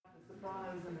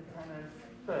sopranos and the tenors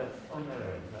first on their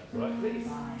own. That's all right, please.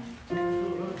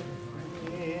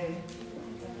 Yeah.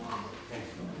 Okay.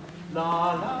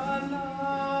 La la la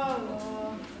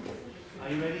la. Are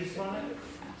you ready, soprano?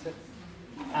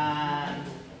 And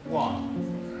one.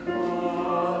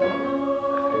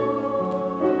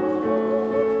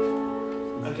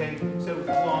 Okay, so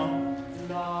one.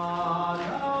 La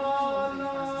la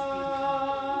la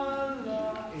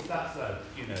la. Is that slow?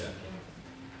 You know that.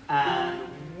 And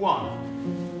one.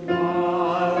 La,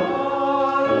 la, la,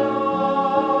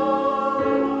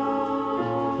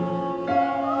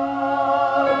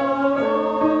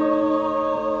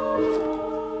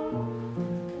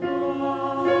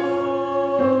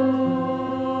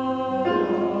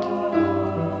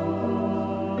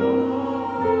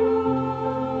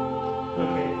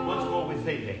 okay, once more with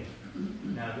feeling.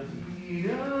 Now the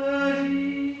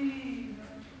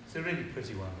it's a really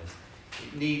pretty one, this.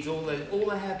 It needs all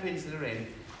the hairpins that are in,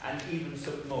 and even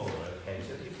some more, okay?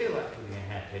 So if you feel like putting a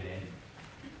hairpin in,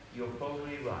 you're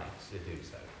probably right to do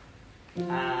so.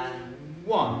 And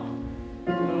one.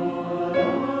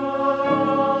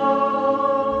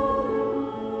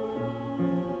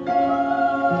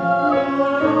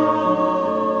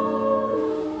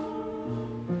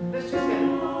 Let's just get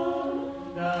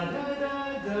da da da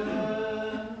da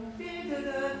da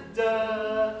da da.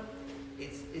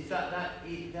 It's that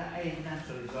A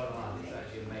natural is rather hard. It's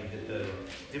actually a major third,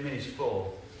 diminished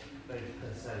fourth, very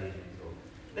per se interval.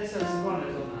 Let's have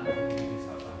sopranos on that.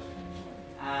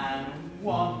 And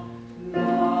one. La,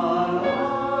 la,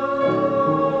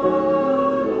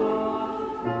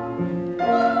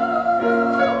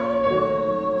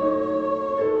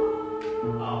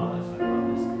 oh, that's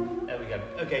fantastic. There we go.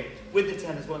 Okay, with the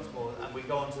tenors once more, and we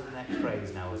go on to the next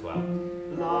phrase now as well.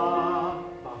 La,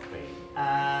 bar three.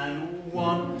 And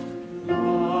one.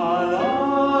 La, la,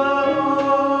 la.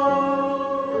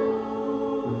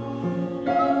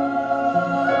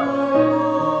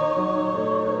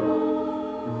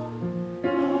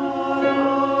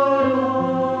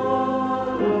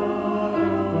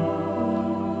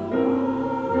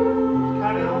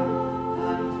 Carry on.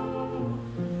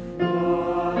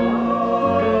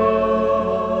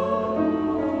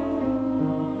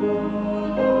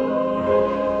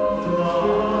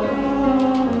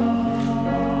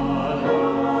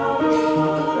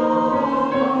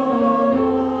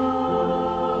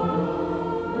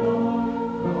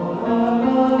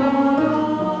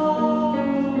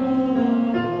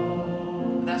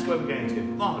 And that's where we're going to.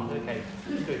 Marvellous, okay,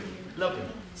 good, lovely.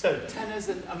 So tenors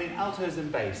and, altos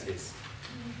and basses.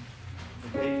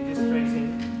 Okay, just straight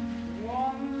in.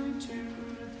 1, 2,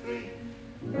 3.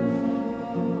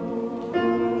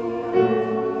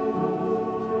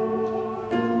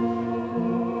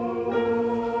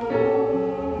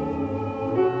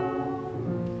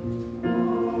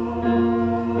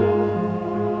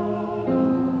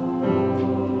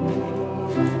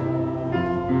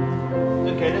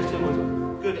 Okay, let's do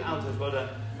it. Good altos, well done.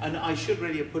 And I should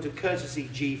really have put a courtesy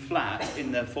G flat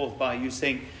in the fourth bar. You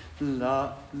sing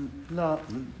la la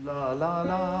la la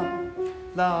la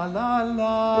la la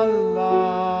la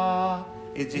la.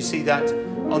 Do you see that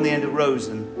on the end of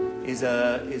Rosen is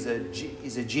a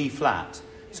G flat?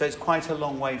 So it's quite a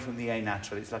long way from the A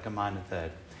natural. It's like a minor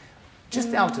third.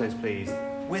 Just altos, please,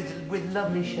 with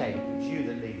lovely shape. It's you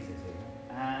that leads it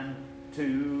here. And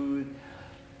 2.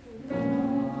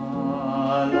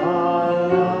 La la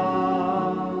la.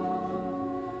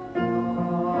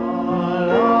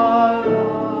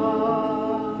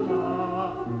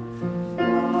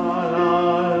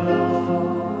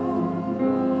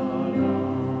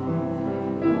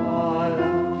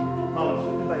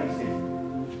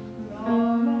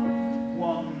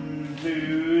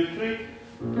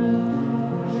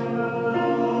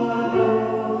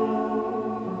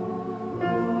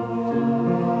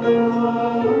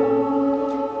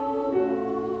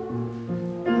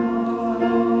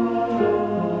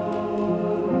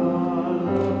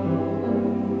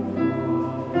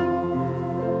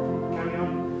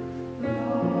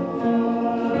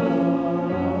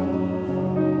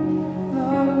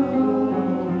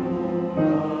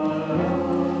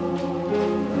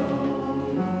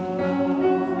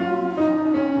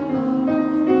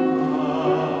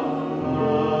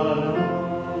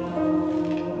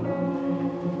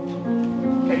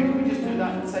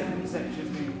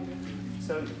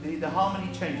 The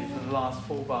harmony changes for the last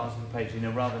 4 bars of the page in a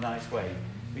rather nice way,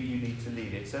 but you need to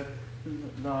lead it. So,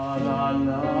 la la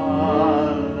la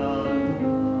la.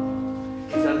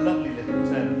 It's a lovely little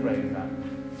turn of phrase that.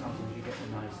 Sometimes you get the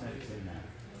nice notes in there.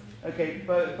 Okay,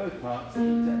 both parts.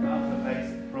 Alto bass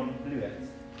from Bluet.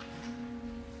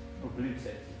 Or Bluet,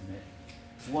 isn't it?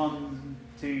 1,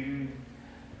 2.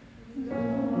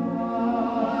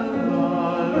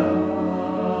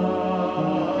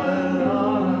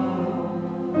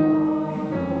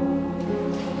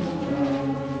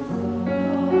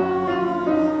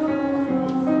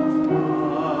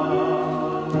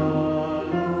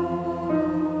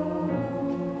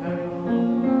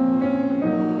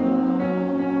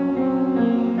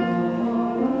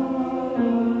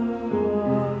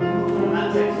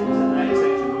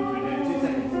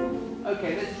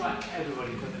 Okay, let's try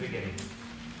everybody from the beginning.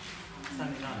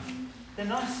 Sounding nice. They're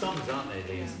nice songs, aren't they,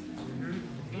 these?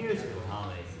 Beautiful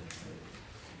harmonies.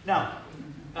 Now,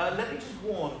 let me just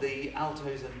warn the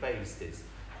altos and basses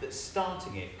that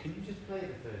starting it, can you just play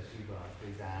the first few bars,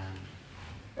 please, and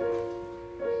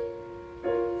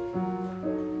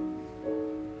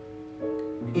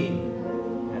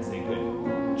in. That's it, good.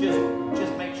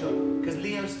 Just make sure, because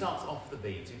Leo starts off the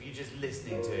beat. If you're just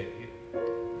listening to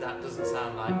it, that doesn't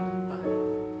sound like that.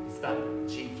 It's that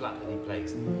G flat that he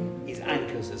plays. His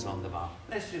anchors us on the bar.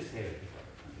 Let's just hear it.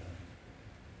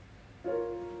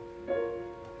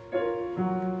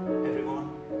 Everyone.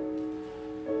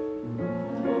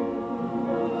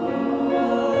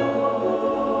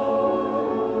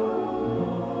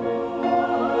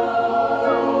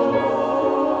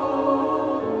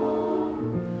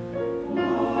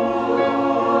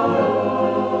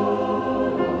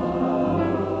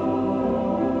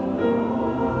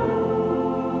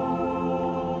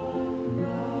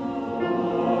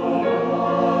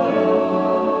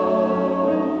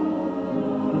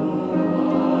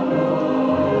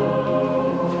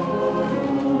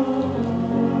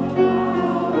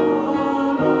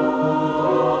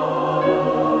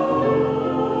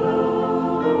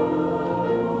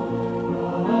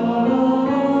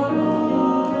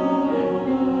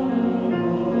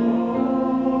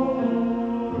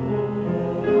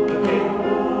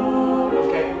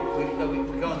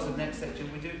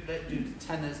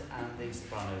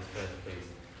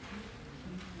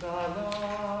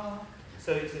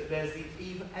 So there's the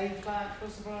A flat for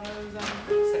sopranos and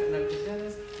second note is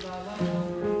tenors. La la.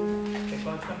 Okay,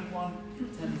 bar 21,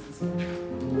 tenors and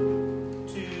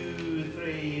sopranos. 2,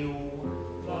 3,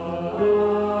 la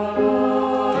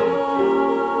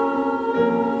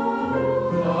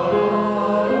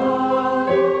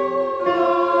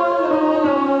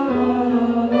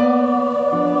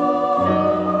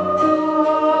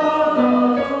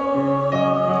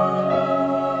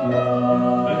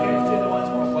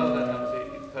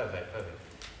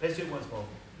Let's do it once more.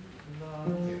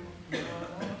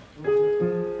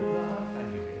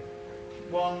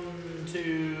 1,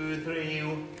 2, 3.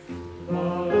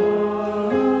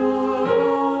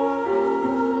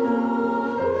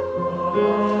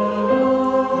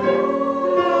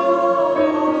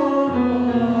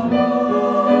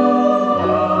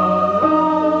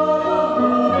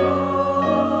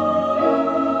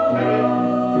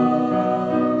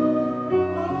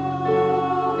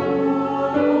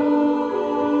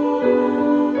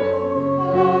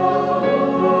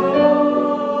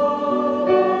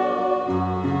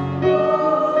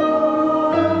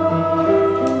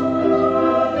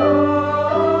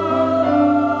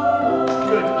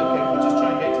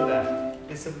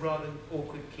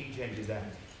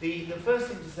 The first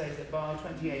thing to say is that bar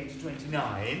 28 to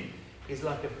 29 is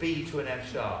like a B to an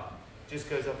F sharp, just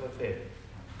goes up a fifth.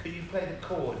 Could you play the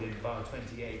chord in bar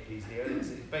 28, please, Leo? It's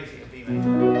basically a B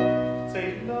major. So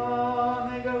la,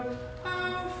 and they go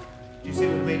off. Do you see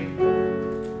what I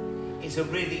mean? It's a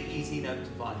really easy note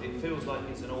to find. It feels like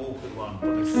it's an awkward one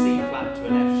from a C flat to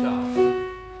an F sharp.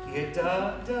 You get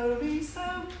da, do, re,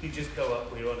 so. You just go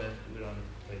up. We're on a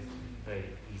very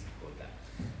easy chord there.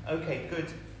 Okay,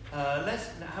 good.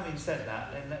 Having said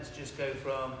that, then let's just go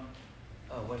from,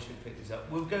 where should we pick this up?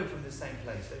 We'll go from the same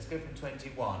place. Let's go from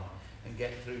 21 and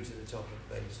get through to the top of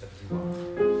page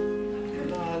 71.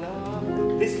 La, la.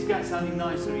 This is sounding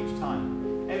nicer each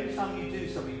time. Every time you do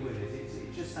something with it,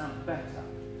 it just sounds better.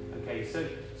 Okay, so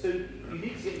you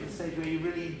need to get to the stage where you're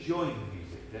really enjoying the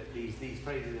music, that these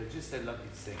phrases are just so lovely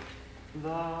to sing.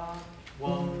 La,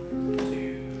 1,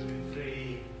 2,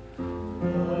 3,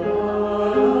 la.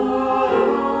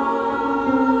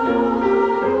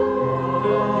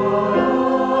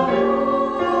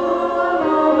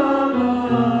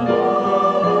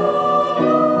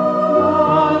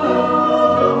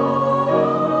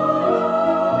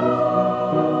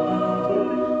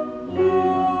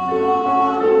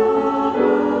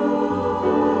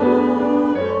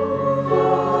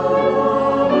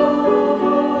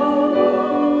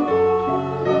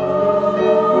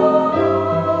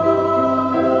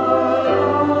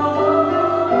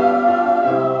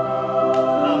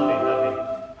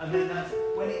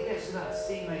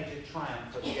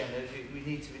 again, we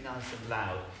need to be nice and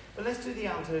loud. But let's do the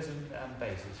altos and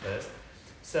basses first.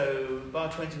 So,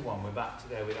 bar 21, we're back to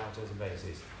there with altos and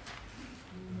basses.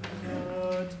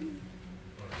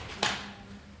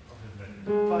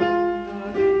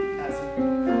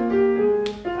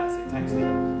 That's it, thanks, Steve.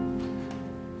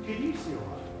 Can you see all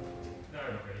right? No,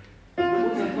 not really. There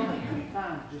was a line we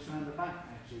found just around the back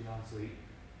actually last week,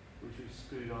 which we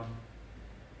screwed on.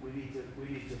 We need to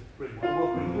bring one.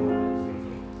 We'll bring you one next week.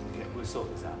 Yeah, we'll sort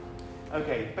this out.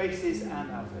 Okay, basses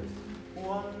and altos.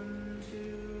 1,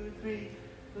 2, 3.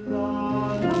 La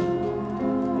la la la.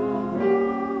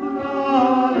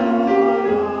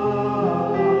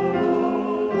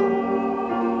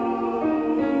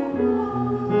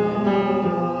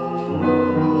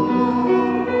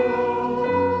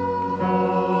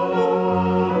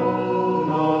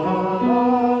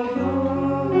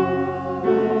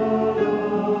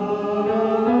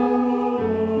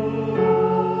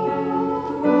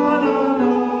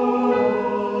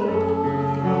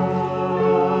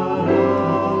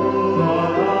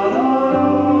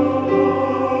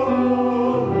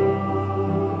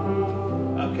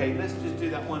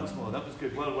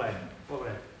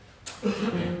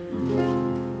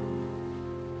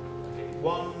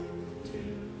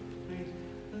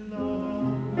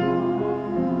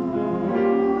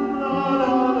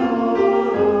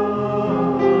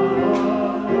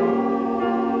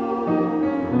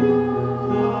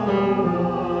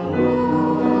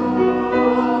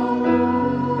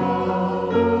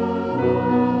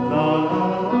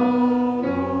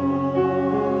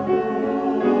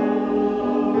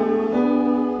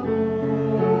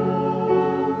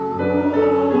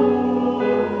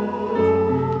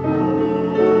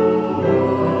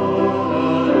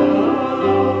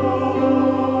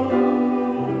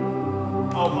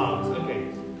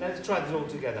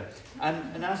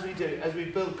 As we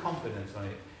build confidence on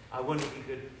it, I wonder if you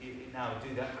could now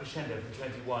do that crescendo from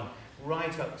 21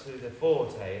 right up to the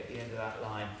forte at the end of that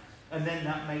line, and then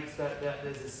that makes that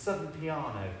there's a sudden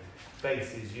piano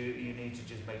basses. You need to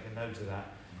just make a note of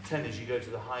that. Tenors, you go to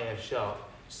the high F sharp,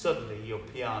 suddenly you're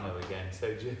piano again.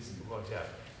 So just watch out.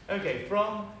 Okay,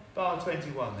 from bar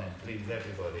 21 then, please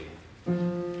everybody.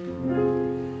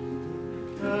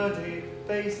 Dirty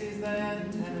basses then,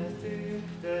 tenors do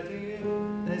dirty.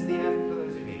 There's the F for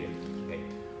those who need it.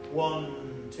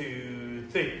 1, 2,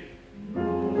 3.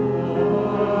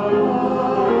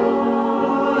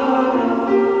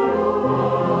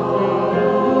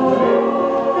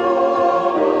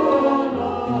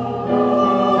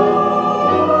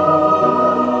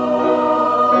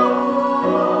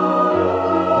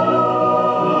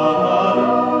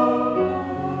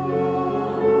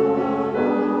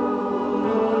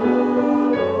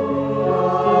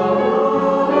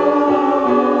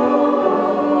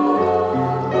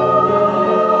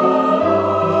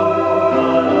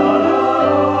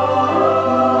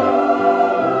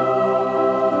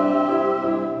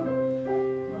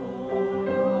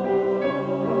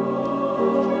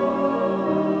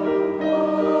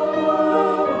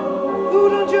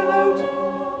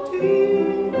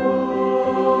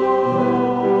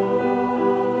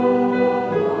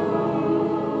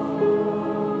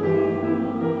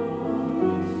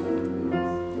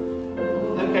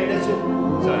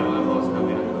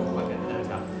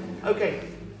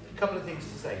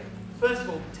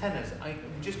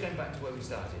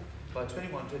 By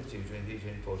 21, 22, 23,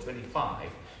 24, 25,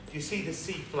 do you see the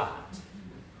C flat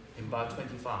in bar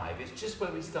 25? It's just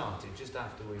where we started, just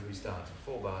after where we started,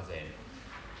 4 bars in.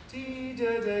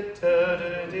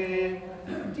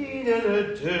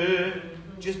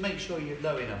 Just make sure you're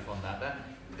low enough on that.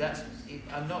 That's.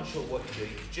 I'm not sure what you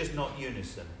do, it's just not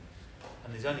unison.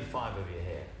 And there's only 5 of you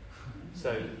here.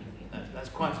 So that's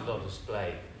quite a lot of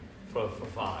splay for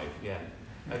 5, yeah.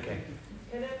 Okay.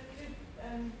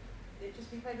 It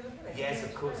just be played with a minute? Yes,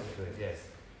 of course it could, yes.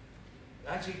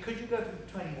 Actually, could you go from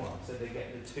 21 so they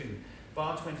get the 2?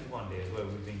 Bar 21 here is where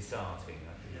we've been starting.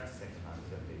 I think it's the second half is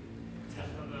going to be 10.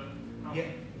 Yeah,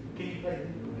 can you play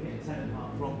the 10 and a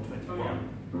half from 21? Oh, yeah.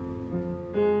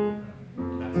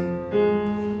 That's it.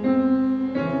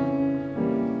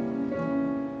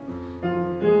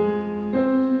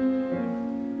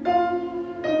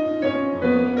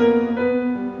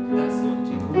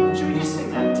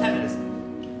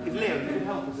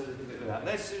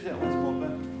 Let's do that once more.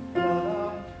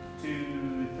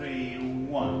 2, 3,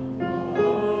 1.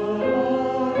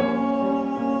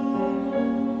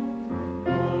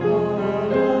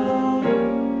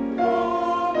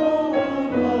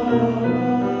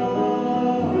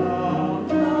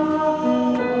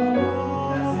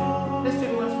 Let's do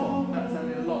it once more. That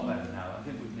sounded a lot better now. I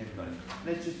think we've nearly got it.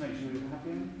 Let's just make sure we're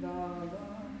happy.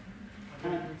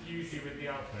 do with the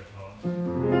alto part?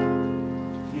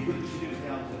 You could do with the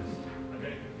altos.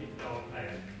 Okay, I'll play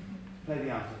it. Play the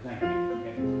alto, thank you.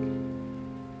 Okay.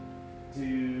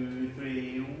 2,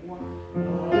 3, 1.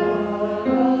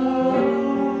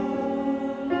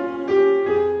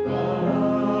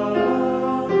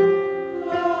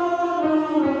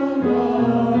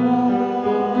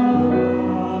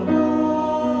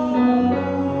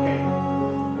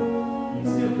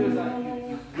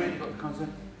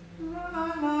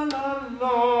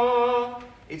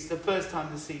 It's the first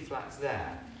time the C flat's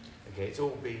there. Okay, it's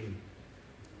all been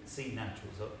C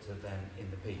naturals up to then in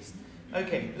the piece.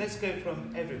 Okay, let's go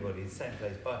from everybody, the same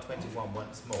place, bar 21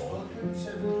 once more.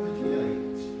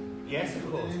 728. Yes,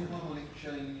 of course. Then harmonic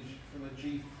change from a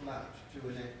G flat to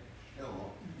an F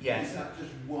sharp. Yes. Is that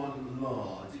just one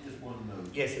La? Is it just one note?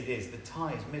 Yes, it is. The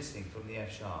tie is missing from the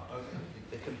F sharp. Okay.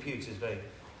 The computer's very...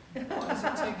 Why has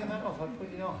it taken that off? I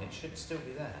put it on. It should still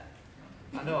be there.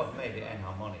 I know I've made it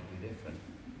enharmonically different.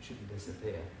 It shouldn't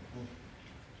disappear.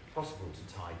 Possible to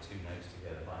tie two notes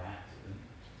together by accident.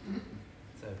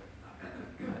 So,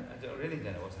 I really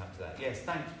don't know what's happened to that. Yes,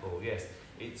 thanks, Paul. Yes,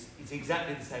 it's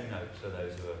exactly the same note for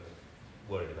those who are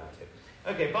worried about it.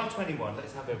 Okay, bar 21.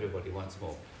 Let's have everybody once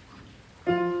more.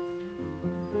 That's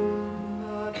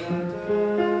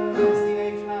the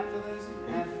A flat for those.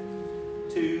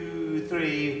 F, 2,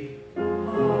 3.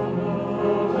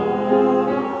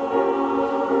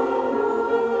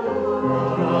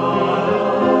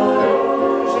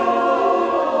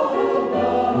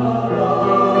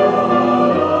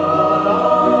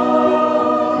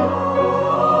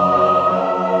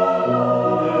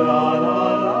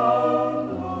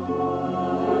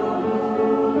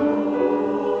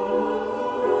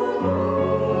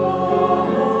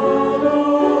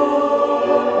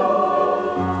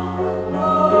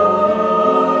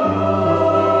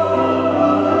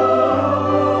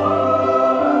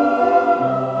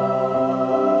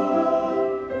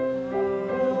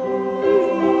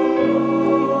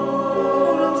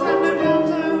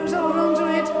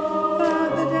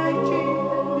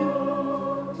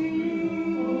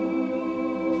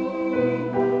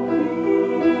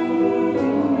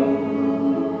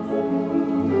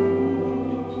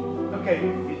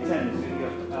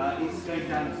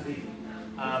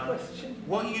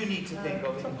 What you need to think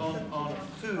of on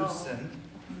Fusen,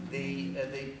 the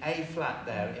A flat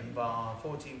there in bar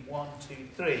 41, 2,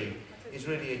 3 is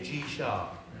really a G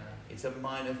sharp. It's a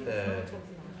minor third.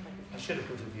 I should have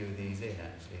put a few of these in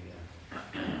actually.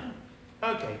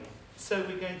 Yeah. Okay, so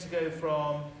we're going to go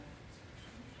from,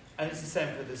 and it's the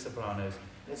same for the sopranos.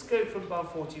 Let's go from bar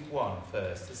 41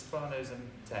 first, the sopranos and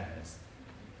tenors.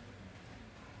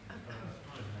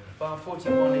 Bar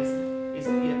 41 is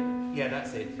yeah,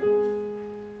 that's it.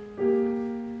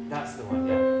 That's the one,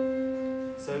 yeah.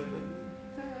 So,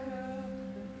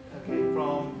 okay,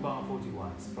 from bar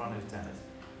 41, sopranos, tenors.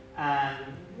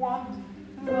 And 1.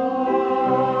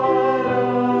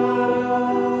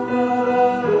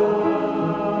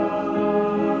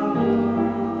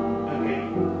 Okay,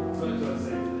 so what do I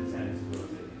say to the tenors?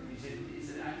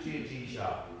 It's actually a G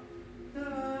sharp.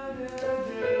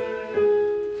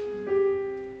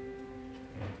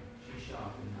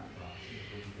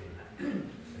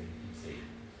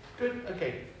 Good,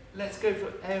 okay, let's go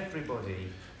for everybody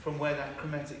from where that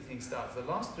chromatic thing starts. The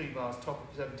last 3 bars, top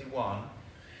of 71,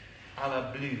 a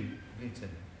la Blüten.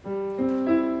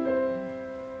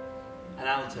 And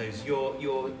altos,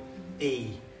 your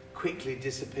E quickly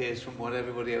disappears from what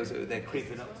everybody else, they're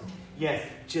creeping up to. Yes,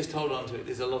 just hold on to it.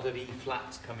 There's a lot of E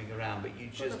flats coming around, but you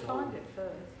just hold. Find it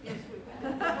first. Yes, we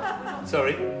will.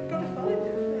 Sorry? Got to find it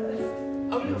first.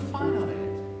 Oh, you're fine on it.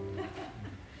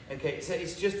 Okay, so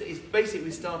it's basically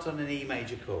we start on an E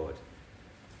major chord.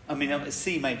 I mean, a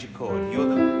C major chord. You're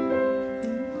the...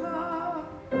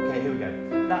 Okay, here we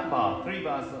go. That bar, 3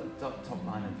 bars, top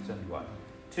line of 71.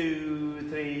 2,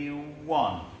 3,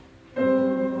 1.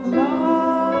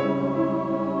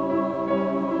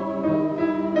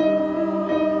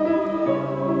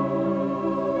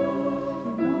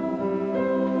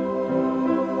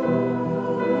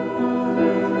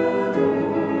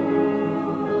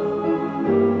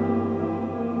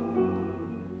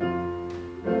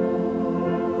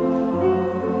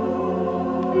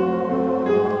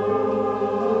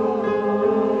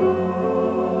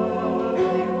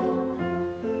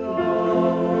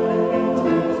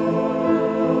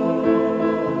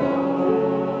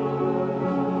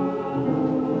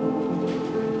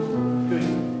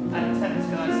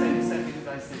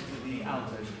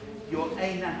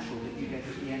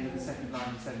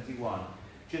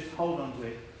 Just hold on to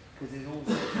it, because there's all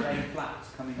sorts of A flats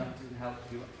coming up to help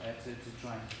you, to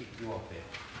try and kick you off it.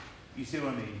 You see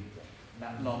what I mean?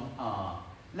 that long R.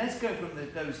 Let's go from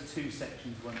those two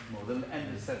sections once more, the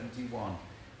end of 71.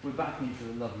 We're back into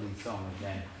the lovely song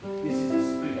again. This is the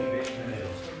spooky bit in the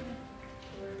middle.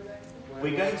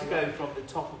 We're going to go from the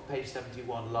top of page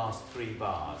 71, last 3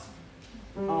 bars.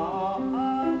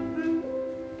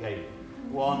 Okay,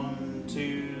 1,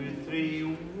 2,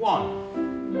 3, 1.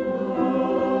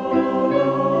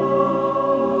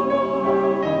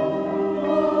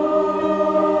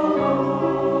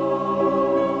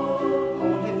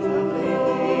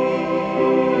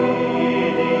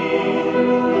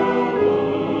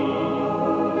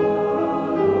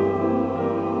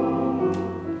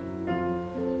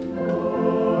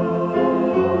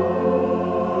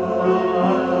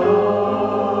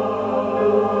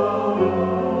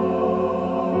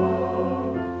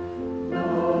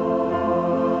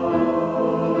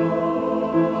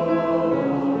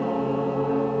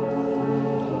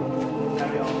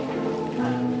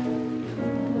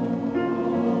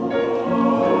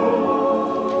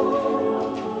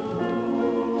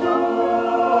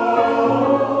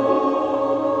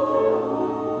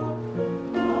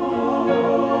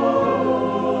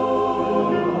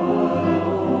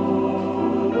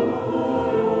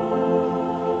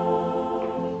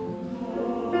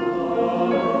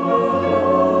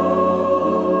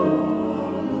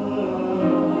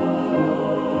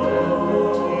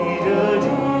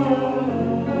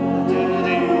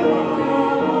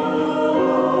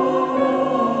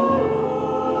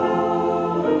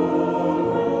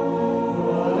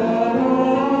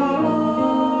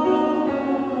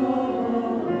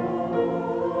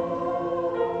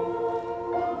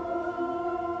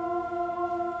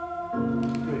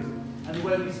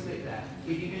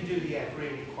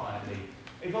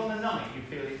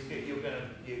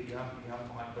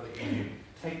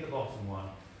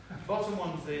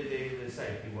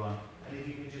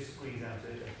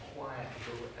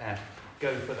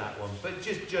 Go for that one, but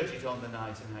just judge it on the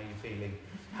night and how you're feeling,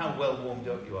 how well warmed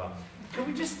up you are. Can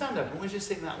we just stand up and we'll just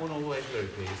sing that one all the way through,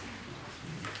 please?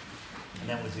 And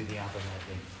then we'll do the ABBA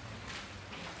medley.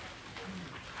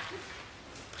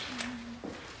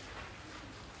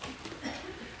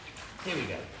 Here we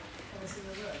go. Can we sing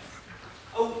the words?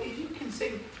 Oh, if you can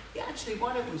sing, yeah, actually,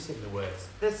 why don't we sing the words?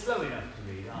 They're slow enough to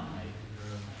read, aren't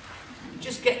they?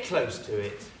 Just get close to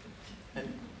it,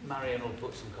 and Marianne will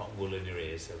put some cotton wool in your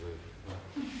ears, so we'll...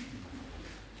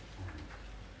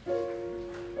 Oh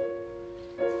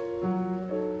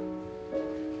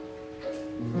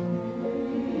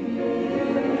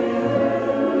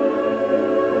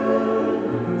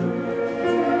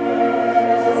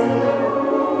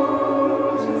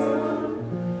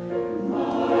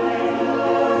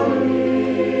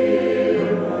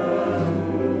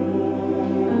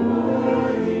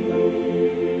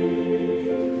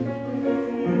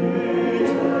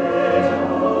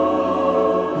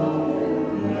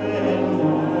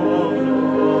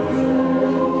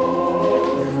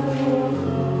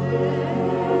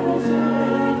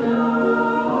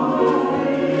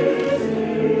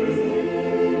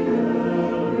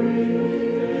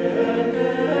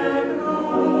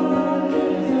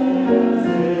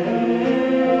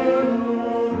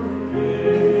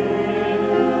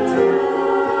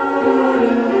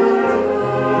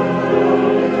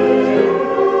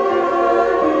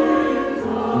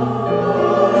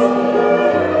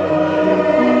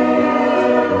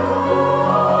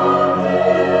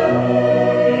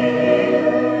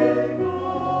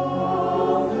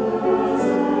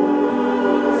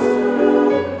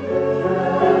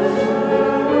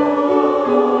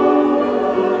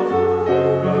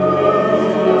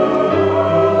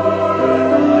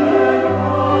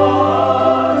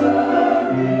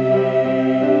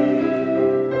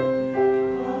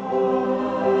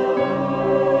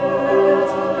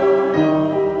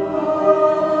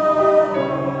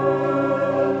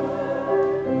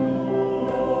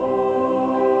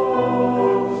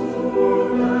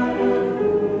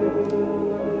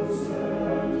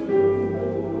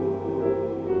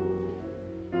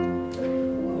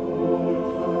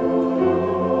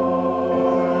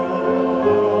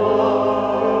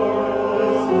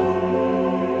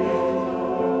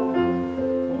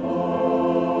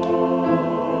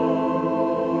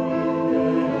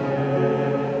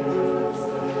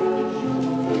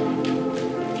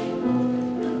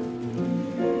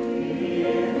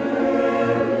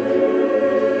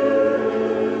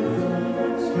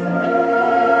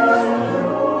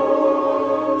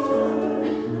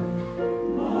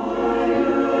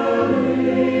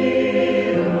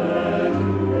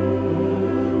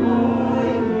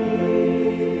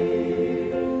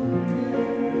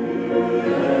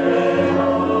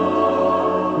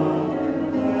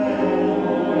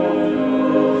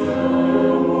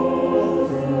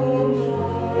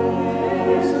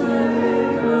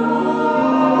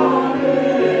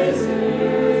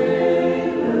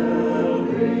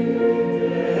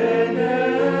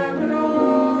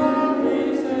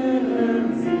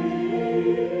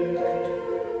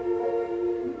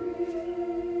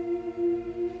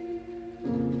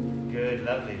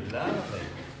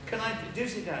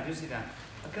sit down, just sit down.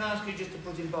 I can ask you just to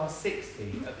put in bar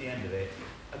 60 at the end of it,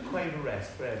 a quaver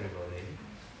rest for everybody.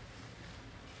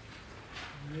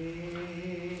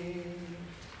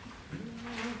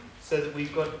 So that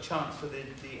we've got a chance for the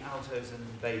altos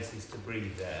and basses to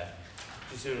breathe there.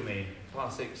 Do you see what I mean? Bar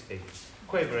 60.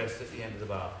 Quaver rest at the end of the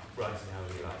bar. Write it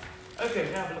however you like.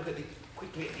 Okay, now have a look at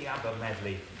quickly at the ABBA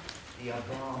medley. The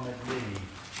ABBA medley.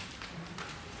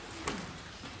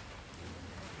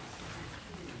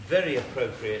 Very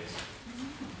appropriate.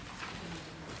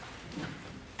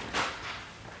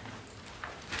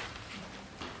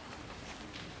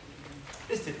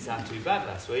 This didn't sound too bad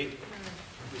last week.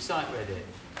 We sight read it.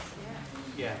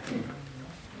 Yeah.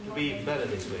 It'll be even better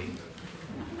this week.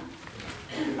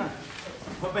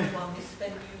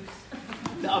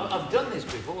 I've done this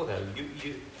before though.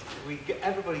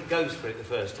 Everybody goes for it the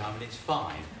first time and it's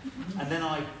fine. And then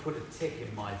I put a tick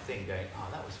in my thing going, oh,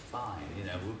 that was fine. You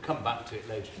know, we'll come back to it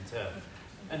later in term.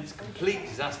 And it's a complete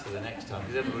disaster the next time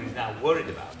because everybody's now worried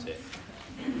about it.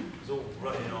 It's all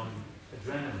running on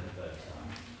adrenaline the first time.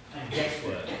 And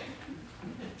guesswork.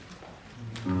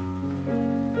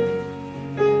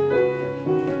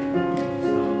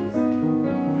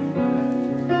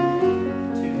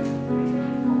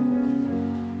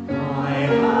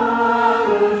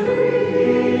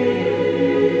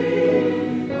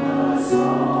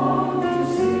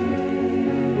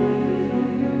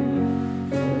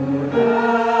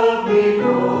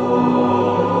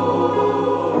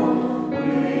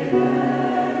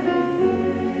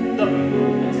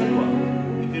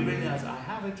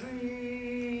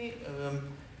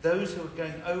 Those who are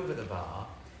going over the bar,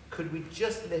 could we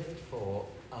just lift for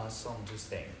our song to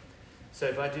sing? So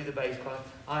if I do the bass part,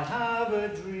 I have a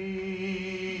dream,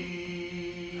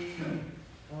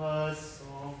 a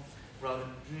song, rather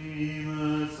than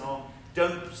dream, a song.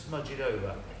 Don't smudge it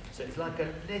over. So it's like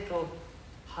a little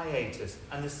hiatus.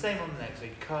 And the same on the next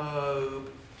week,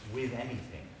 cope with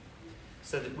anything.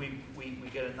 So that we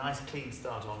get a nice clean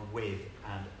start on with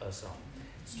and a song.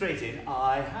 Straight in,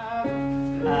 I have,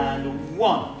 and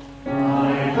one.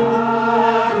 I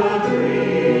have a dream,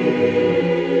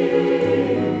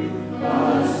 a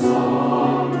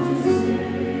song to sing,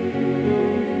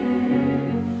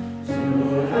 to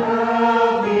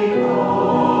help me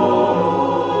cope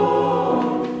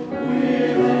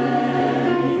with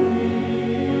anything.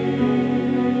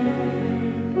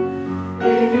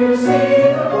 If you see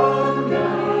the wonder,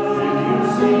 if you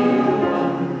see the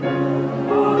wonder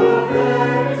of a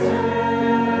fairy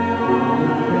tale,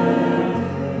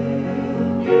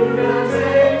 you can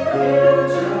take the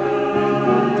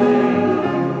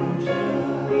future,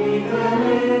 even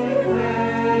if you fail.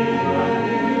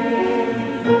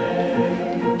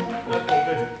 Okay,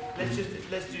 good.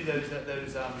 Let's do those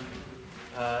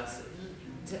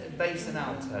bass and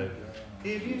alto.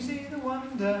 If you see the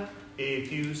wonder,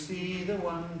 if you see the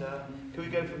wonder. Can we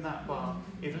go from that bar?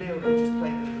 If Leo could just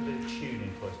play a little bit of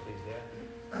tuning for us, please,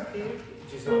 Leo.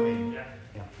 Do you see what I mean? Yeah.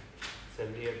 Yeah. So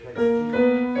Leo plays the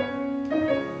tune.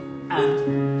 And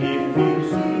if you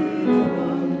see the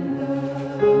wonder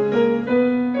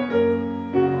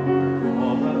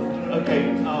of a... Okay,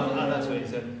 that's what he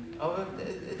said.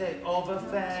 Of a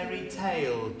fairy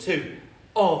tale. 2.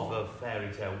 Of a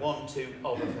fairy tale. 1, 2,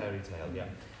 of a fairy tale. Yeah.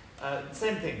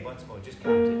 Same thing, once more, just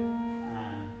count it.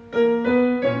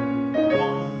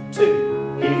 1,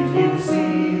 2. If you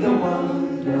see the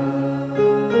wonder.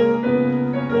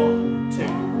 1, 2.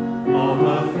 Of a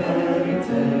fairy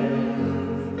tale.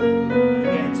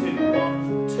 Again, 2,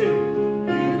 1, 2.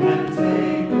 You can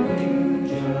take the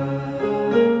future.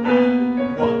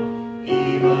 And 1.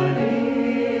 Even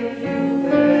if you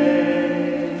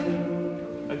fail.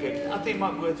 Okay, I think it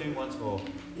might be worth doing once more.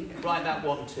 Write that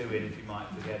 1, 2 in if you might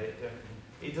forget it.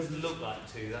 It doesn't look like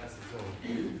 2, that's the thought.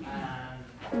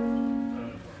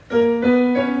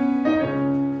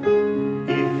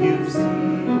 If you see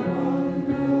the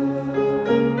wonder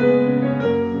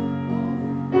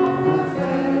of a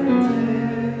fairy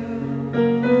tale,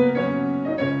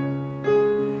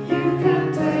 you can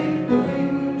take the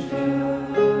future,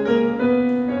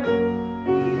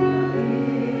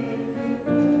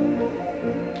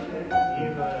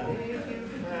 even if you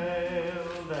fail.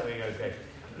 There we go, okay.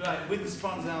 Right, with the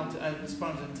sopranos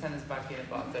and tenors back in at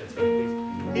bar 13, please.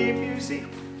 If you see,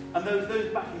 and those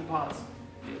backing parts,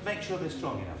 make sure they're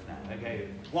strong enough now, okay?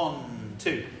 1,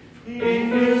 2. If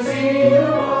you see the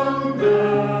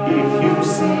wonder, if you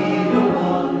see the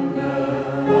wonder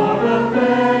of a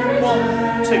fairy tale,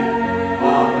 1, 2.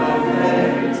 Of a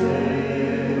fairy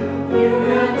tale, you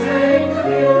can take the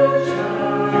future,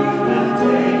 you can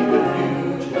take the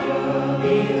future,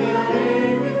 even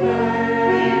if you fail,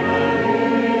 even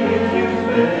if you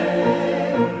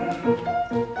fail.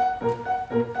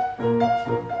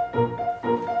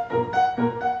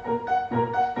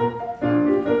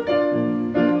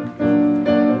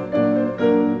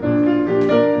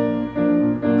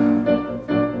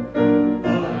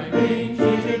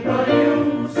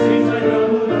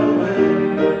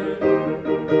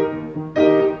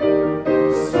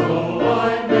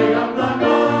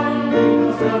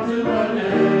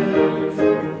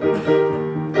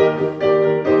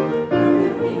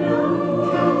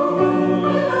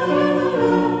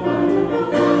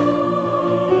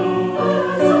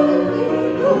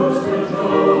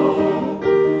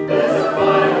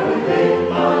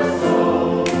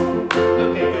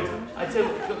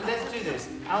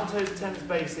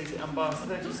 places on bar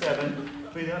 37.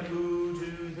 Breathe out.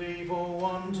 2, 3, 4.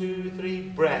 1, 2, 3.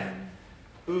 Breath.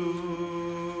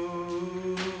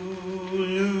 Ooh,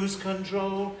 lose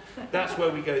control. That's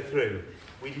where we go through.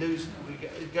 We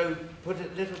go put a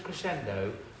little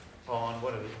crescendo on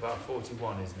what is it, about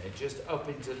 41, isn't it? Just up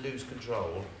into lose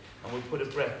control, and we'll put a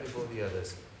breath before the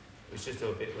others. It's just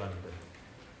a bit random.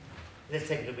 Let's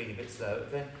take it a really bit slow.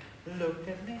 Then look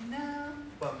at me now.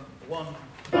 1,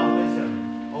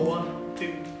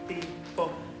 2, 3,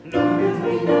 4. Look at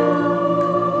me now.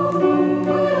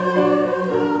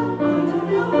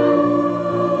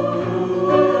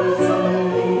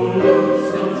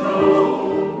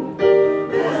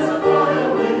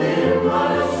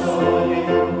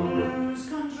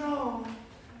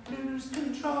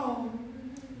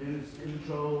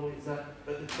 Is that,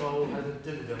 but the troll has a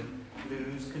diddle-dum.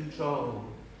 Lose control.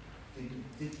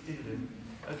 Diddle-dum.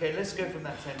 Okay, let's go from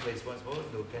that same place once more.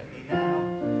 Look at me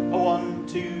now. 1,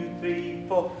 2, 3,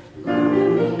 4.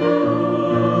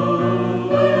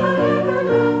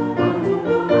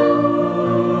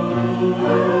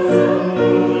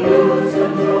 Lose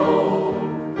control.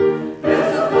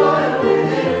 There's a fire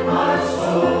within my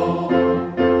soul.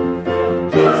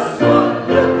 Just one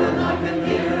look and I can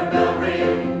hear a bell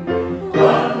ring.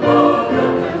 One more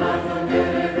look and I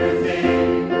forget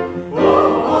everything.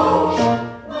 Whoa, whoa,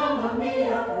 Mamma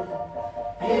Mia,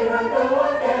 here I go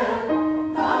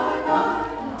again.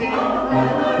 Now I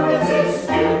resist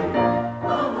you.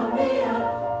 Mamma Mia,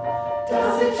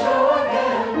 does it show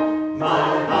again? My,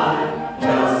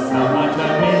 just how much I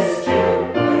missed you.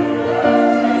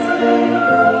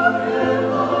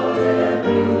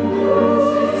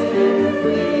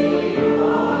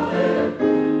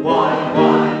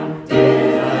 Why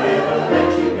did I ever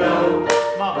let you go?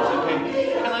 Marvellous, okay.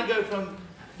 Can I go from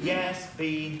yes,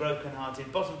 being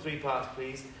broken-hearted? Bottom 3 parts,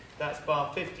 please. That's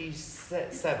bar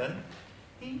 57.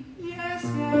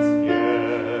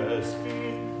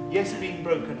 Yes, being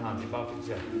broken-hearted, bar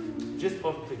 57. Just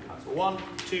bottom 3 parts. 1,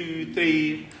 2,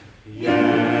 3.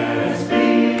 Yes,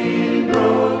 being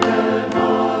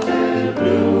broken-hearted,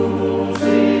 blue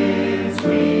since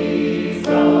we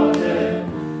started.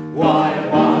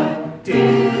 Why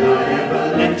did I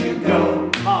ever let you go?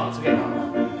 Marvellous, okay.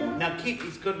 Now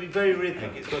it's got to be very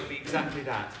rhythmic, it's got to be exactly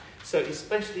that. So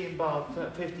especially in bar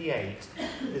 58,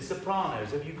 the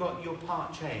sopranos, have you got your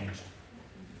part changed?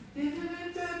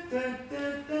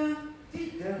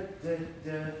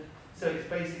 So it's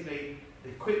basically,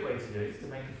 the quick way to do it is to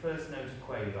make the first note a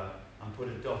quaver and put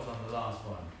a dot on the last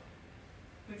one.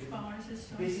 Which bar is this?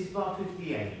 This is bar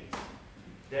 58.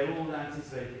 They're all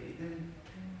anticipated.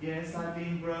 Yes, I've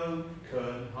been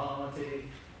broken-hearted.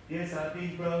 Yes, I've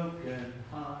been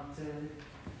broken-hearted.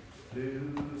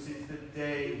 Blue since the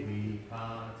day we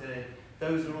parted.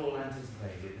 Those are all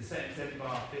anticipated. The same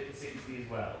bar 60 as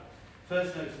well.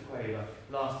 First note's a quaver,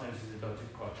 last note is a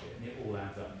dotted crotchet, and it all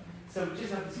adds up. So we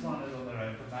just have the sopranos on their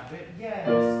own from that bit. Yes.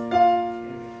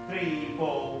 3,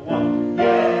 4, 1.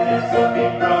 Yes, I've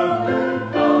been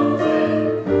broken-hearted.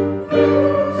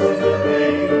 Blue since the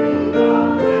day we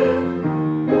parted.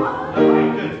 Okay,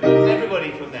 good. Everybody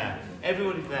from there.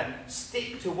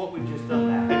 Stick to what we've just done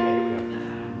there. Okay, here we go.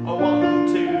 1,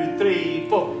 2, 3,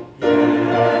 4.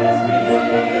 Yes, we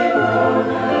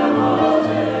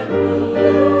broken-hearted.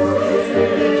 Blue since the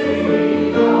day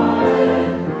we parted.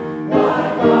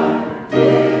 Why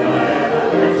did I ever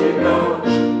let you go?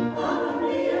 Mamma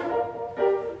Mia,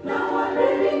 now I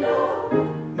really know.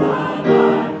 Why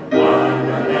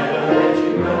did I ever let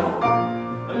you go?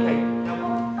 Okay, now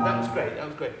that was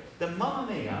great. The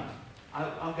Mamma Mia,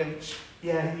 I'm going,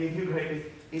 yeah, you're great.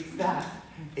 It's that.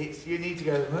 It's, you need to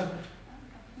go, huh?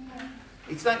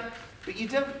 It's like, but you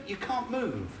can't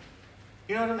move.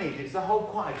 You know what I mean? It's the whole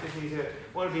choir. Just need to,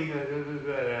 what if you go,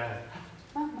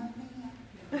 Mamma Mia.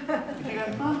 If you go,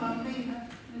 Mamma Mia,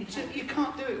 you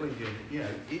can't do it when you know,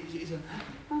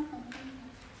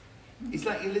 it's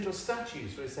like your little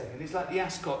statues for a second. It's like the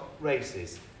Ascot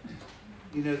races.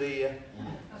 You know,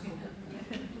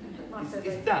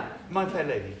 it's that, My Fair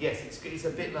Lady. Yes, it's a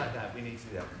bit like that. We need to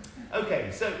do that.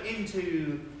 Okay, so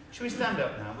should we stand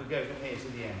up now? We'll go from here to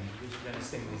the end. We're just going to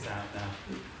sing this out now.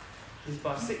 This is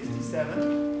bar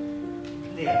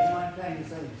 67. Leah, do you mind playing the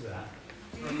solo to that?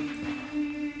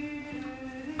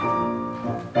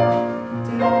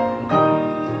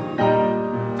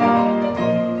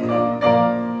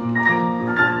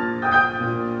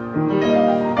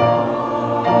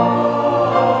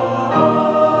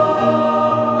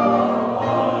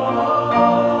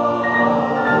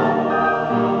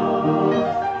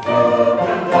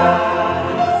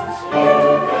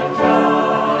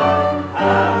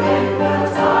 Having the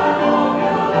time of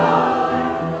your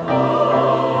life.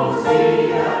 Oh,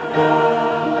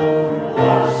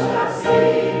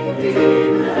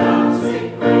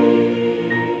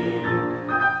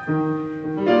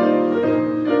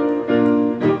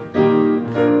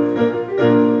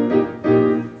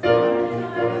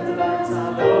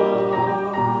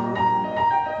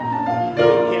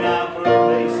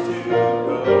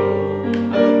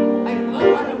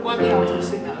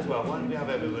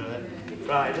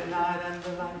 Friday night and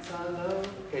the lights are low.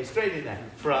 Okay, straight in there.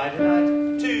 Friday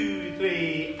night, 2,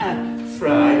 3, and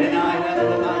Friday night and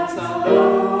the lights are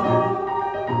low.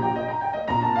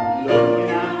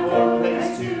 Looking out for a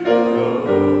place to go.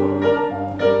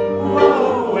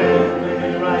 Whoa,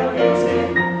 when the right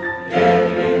music,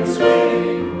 getting in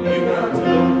swing, you got to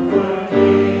look for me.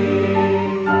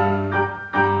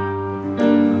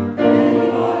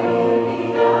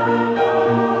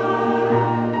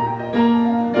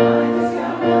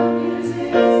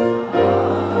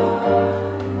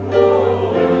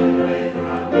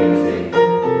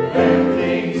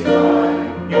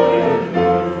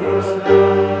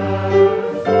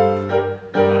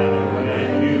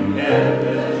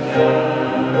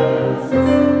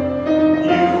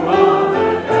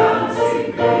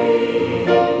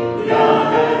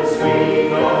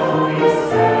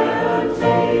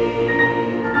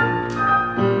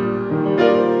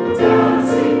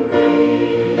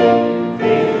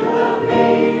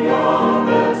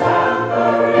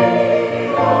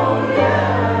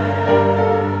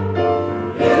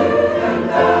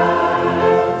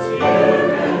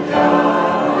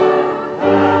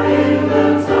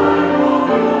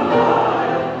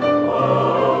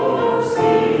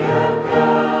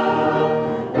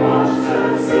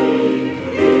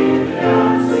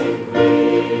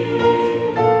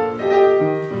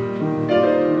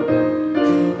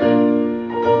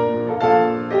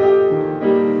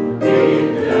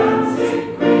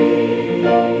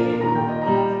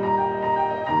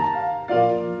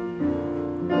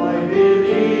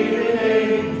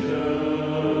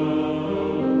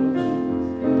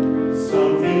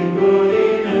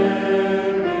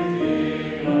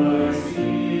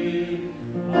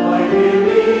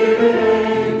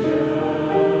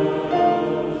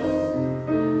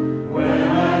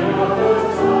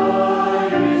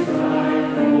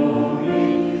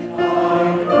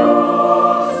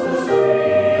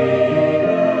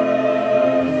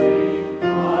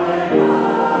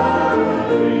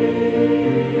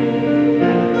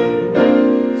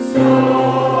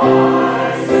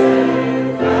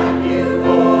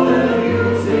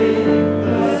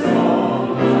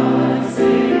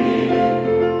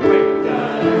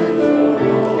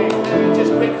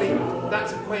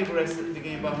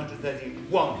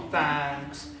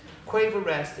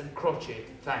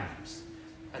 Thanks,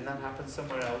 and that happens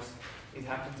somewhere else. It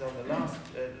happens on the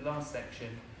last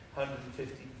section,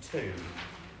 152.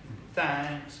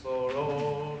 Thanks for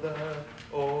all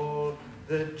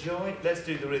the joy. Let's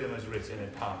do the rhythm as written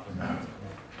apart from that.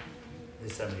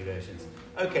 There's so many versions.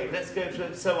 Okay, let's go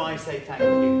through. So I say thank you.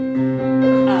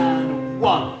 And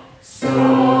 1. So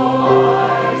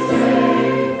I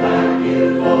say thank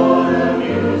you for the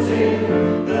music,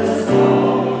 the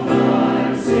songs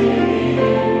I'm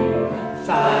singing.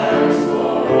 Thanks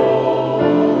for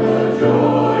all the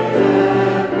joy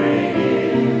they're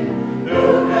bringing. Who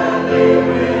can live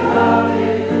without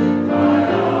it? By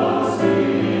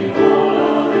asking all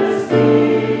honesty.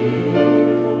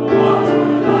 What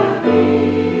would life be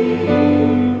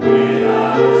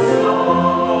without a song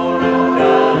or a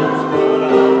dance? What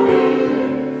are we?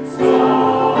 So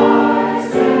I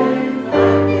say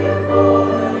thank you for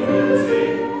the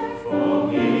music, for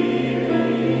giving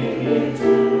it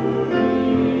to me.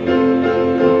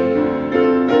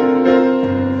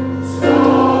 So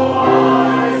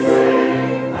I say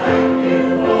thank you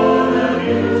for the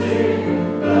music,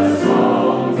 the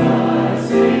songs I'm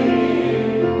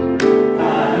singing.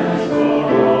 Thanks for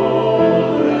all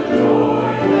the joy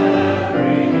they're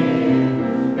bringing.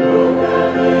 Who can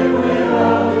live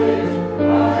without it?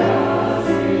 By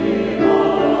asking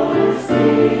honesty.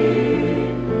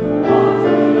 What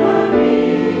would I be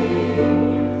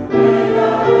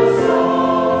without a song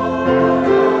or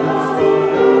dance? What are we?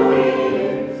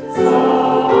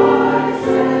 So I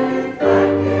say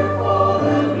thank you for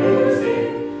the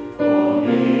music, for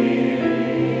giving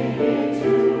it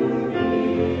to me.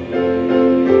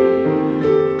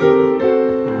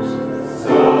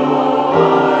 So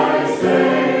I say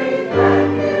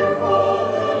thank you for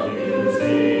the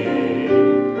music,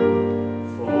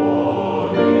 for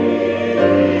giving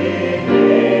it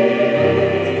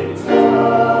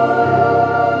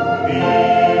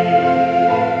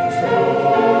to me.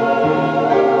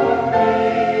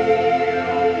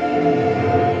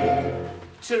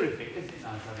 Terrific, isn't it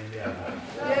nice having the other?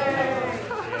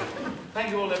 Thank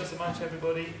you all ever so much,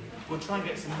 everybody. We'll try and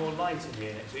get some more light in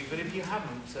here next week, but if you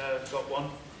haven't got one,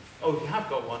 if you have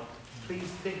got one,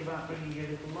 please think about bringing a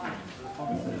little light to the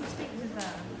concert. Stick with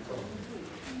that.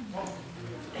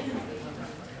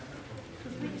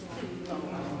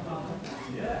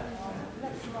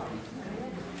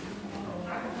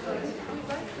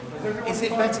 If Is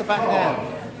it better back now?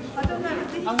 I don't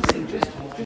know. Alison, just